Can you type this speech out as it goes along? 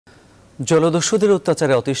জলদস্যুদের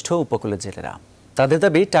অত্যাচারে অতিষ্ঠ উপকূলের জেলেরা। তাদের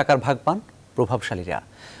দাবি টাকার ভাগ পান প্রভাবশালীরা,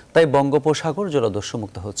 তাই বঙ্গোপসাগর জলদস্যু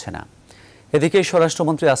মুক্ত হচ্ছে না। এদিকে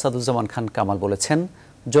স্বরাষ্ট্রমন্ত্রী আসাদুজ্জামান খান কামাল বলেছেন,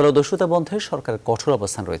 জলদস্যুতা বন্ধে সরকারের কঠোর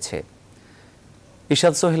অবস্থান রয়েছে।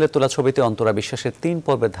 ইশাদ সোহেলের তোলা ছবিতে অন্তরা বিশ্বাসের ৩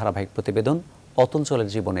 পর্বের ধারাবাহিক প্রতিবেদন অতল জলের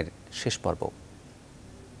জীবনের শেষ পর্ব।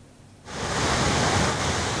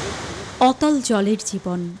 অতল জলের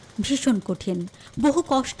জীবন ভীষণ কঠিন। বহু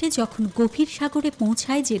কষ্টে যখন গভীর সাগরে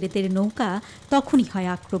পৌঁছায় জেলেদের নৌকা, তখনই হয়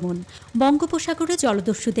আক্রমণ। বঙ্গোপসাগরে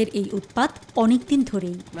জলদস্যুদের এই উৎপাত অনেকদিন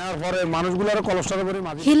ধরেই।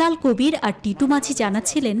 হেলাল কবির আর টিটু মাঝি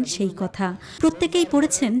জানাচ্ছিলেন সেই কথা। প্রত্যেকেই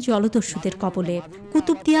পড়েছেন জলদস্যুদের কবলে।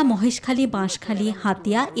 কুতুবদিয়া, মহেশখালী, বাঁশখালী,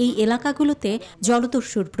 হাতিয়া এই এলাকাগুলোতে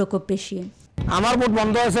জলদস্যুর প্রকোপ বেশি। আমার বোট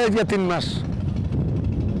বন্ধ আছে 3 মাস।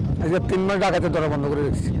 3 মাস ঢাকাতে ধরা বন্ধ করে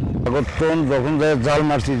রেখেছি। যখন জাল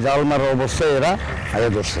মারছি, জাল মারার অবস্থায় এরা আগে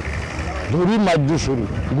ধরছে ধরি মাইদু শুরু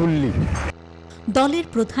গুল্লি। দলের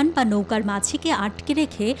প্রধান বা নৌকার মাঝিকে আটকে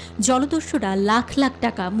রেখে জলদস্যুরা লাখ লাখ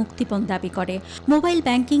টাকা মুক্তিপণ দাবি করে। মোবাইল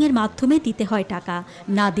ব্যাংকিংয়ের মাধ্যমে দিতে হয় টাকা,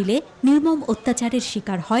 না দিলে নির্মম অত্যাচারের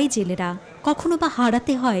শিকার হয় জেলেরা। কখনো বা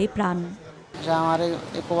হারাতে হয় প্রাণ।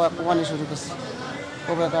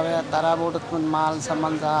 তারা মাল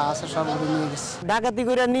সামান যা আছে সব নিয়ে গেছে। ডাকাতি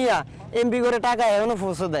করে নিয়ে এমপি করে টাকা এখনো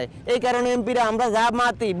পৌঁছে দেয়। এই কারণে এমপিরা আমরা যা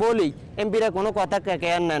মাতি বলি, এমপিরা কোনো কথা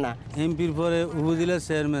কেয়ার নেয় না। এমপির পরে উপজেলার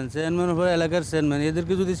চেয়ারম্যানের পরে এলাকার চেয়ারম্যান,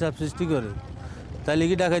 এদেরকে যদি সাবসৃষ্টি করে তাহলে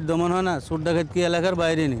কি ডাকাত দমন হয় না? চোর ডাকাত কি এলাকার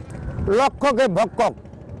বাইরে নেই? লক্ষ্যকে ভক্ষক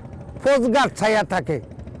কোস্টগার্ড ছায়া থাকে,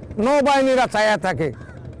 নৌবাহিনীরা ছায়া থাকে,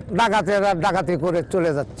 ডাকাতেরা ডাকাতি করে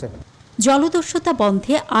চলে যাচ্ছে। জলদস্যুতা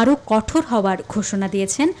বন্ধে আরও কঠোর হওয়ার ঘোষণা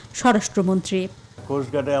দিয়েছেন স্বরাষ্ট্রমন্ত্রী।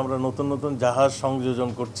 কোস্টগার্ডে আমরা নতুন নতুন জাহাজ সংযোজন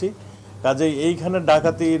করছি, কাজেই এইখানে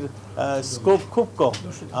ডাকাতির স্কোপ খুব কম।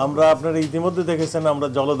 আমরা আপনারা ইতিমধ্যে দেখেছেন আমরা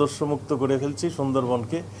জলদস্যু মুক্ত করে ফেলছি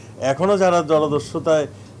সুন্দরবনকে। এখনও যারা জলদস্যুতায়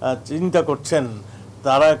চিন্তা করছেন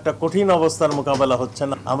তারা একটা কঠিন অবস্থার মোকাবেলা হচ্ছে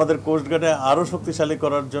না। আমাদের কোস্টগার্ডে আরও শক্তিশালী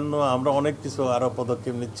করার জন্য আমরা অনেক কিছু আরও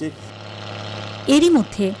পদক্ষেপ নিচ্ছি। এরই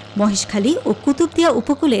মধ্যে মহেশখালী ও কুতুবদিয়া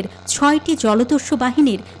উপকূলের 6টি জলদস্যু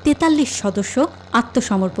বাহিনীর 43 সদস্য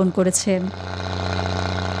আত্মসমর্পণ করেছে।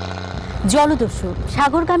 জলদস্যু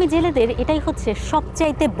সাগরগামী জেলেদের এটাই হচ্ছে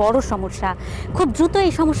সবচাইতে বড় সমস্যা। খুব দ্রুত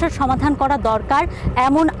এই সমস্যার সমাধান করা দরকার,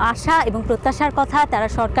 এমন আশা এবং প্রত্যাশার কথা তারা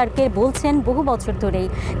সরকারকে বলছেন বহু বছর ধরেই।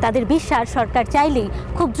 তাদের বিশ্বাস সরকার চাইলেই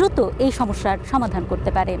খুব দ্রুত এই সমস্যার সমাধান করতে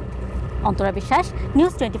পারে। অন্তরা বিশ্বাস,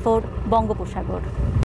 নিউজ 24, বঙ্গোপসাগর।